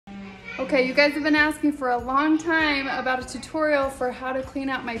Okay, you guys have been asking for a long time about a tutorial for how to clean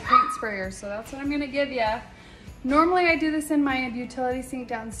out my paint sprayer, so that's what I'm gonna give you. Normally I do this in my utility sink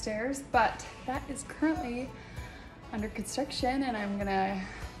downstairs, but that is currently under construction and I'm gonna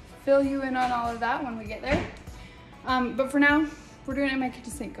fill you in on all of that when we get there. But for now, we're doing it in my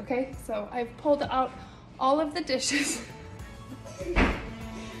kitchen sink, okay? So I've pulled out all of the dishes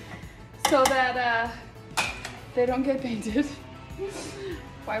so that they don't get painted.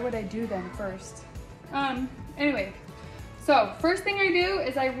 Why would I do them first? Anyway, so first thing I do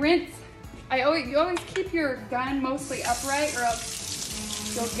is I rinse. You always keep your gun mostly upright or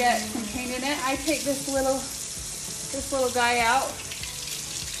else you'll get some paint in it. I take this little guy out,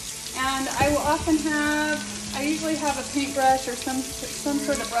 and I will often I usually have a paintbrush or some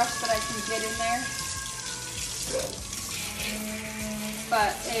sort of brush that I can get in there.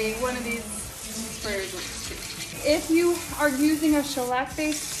 But one of these sprayers works too. If you are using a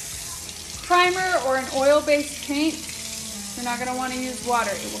shellac-based primer or an oil-based paint, you're not going to want to use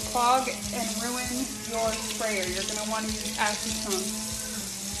water. It will clog and ruin your sprayer. You're going to want to use acetone.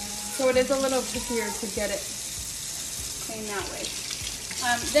 So it is a little trickier to get it clean that way.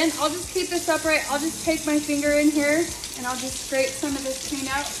 Then I'll just keep this upright. I'll just take my finger in here and I'll just scrape some of this paint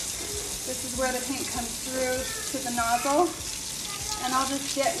out. This is where the paint comes through to the nozzle. And I'll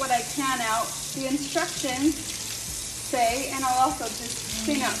just get what I can out. The instructions say, and I'll also just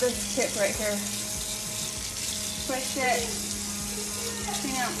clean out this tip right here. Twist it,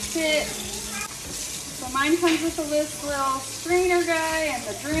 clean out the tip. So mine comes with this little strainer guy and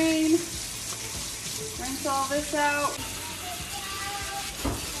the drain. Rinse all this out.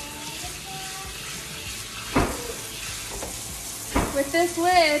 With this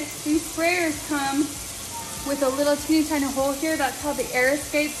lid, these sprayers come with a little teeny tiny hole here. That's how the air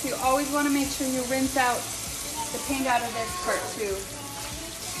escapes. So you always want to make sure you rinse out the paint out of this part too.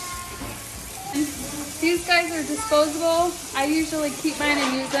 And these guys are disposable. I usually keep mine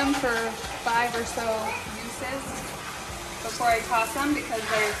and use them for 5 or so uses before I toss them because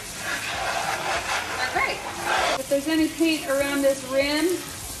they're great. If there's any paint around this rim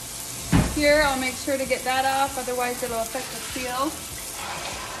here, I'll make sure to get that off, otherwise it'll affect the seal.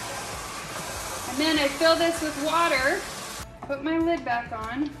 And then I fill this with water, put my lid back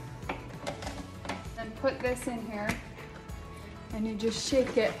on, and put this in here, and you just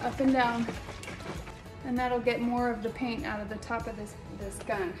shake it up and down, and that'll get more of the paint out of the top of this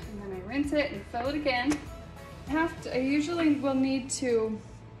gun. And then I rinse it and fill it again. I usually will need to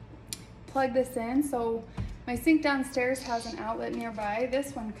plug this in, so my sink downstairs has an outlet nearby.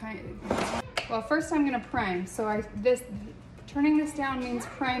 This one well, first I'm gonna prime. So turning this down means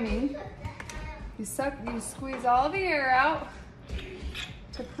priming. You squeeze all the air out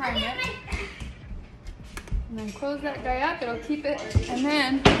to prime it. And then close that guy up, it'll keep it, and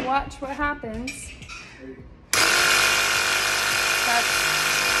then watch what happens.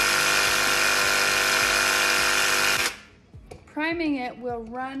 Priming it will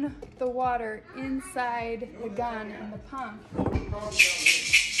run the water inside the gun and the pump. Like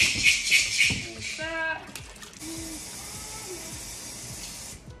that.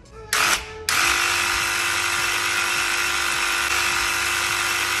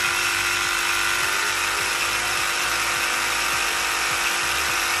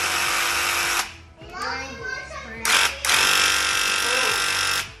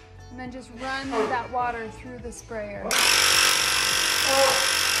 And then just run that water through the sprayer.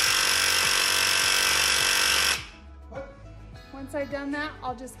 Once I've done that,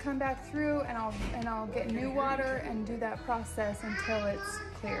 I'll just come back through and I'll get new water and do that process until it's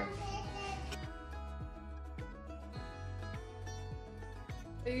clear.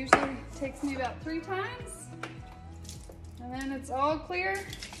 It usually takes me about 3 times, and then it's all clear.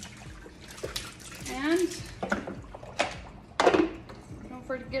 And don't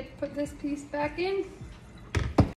forget to put this piece back in.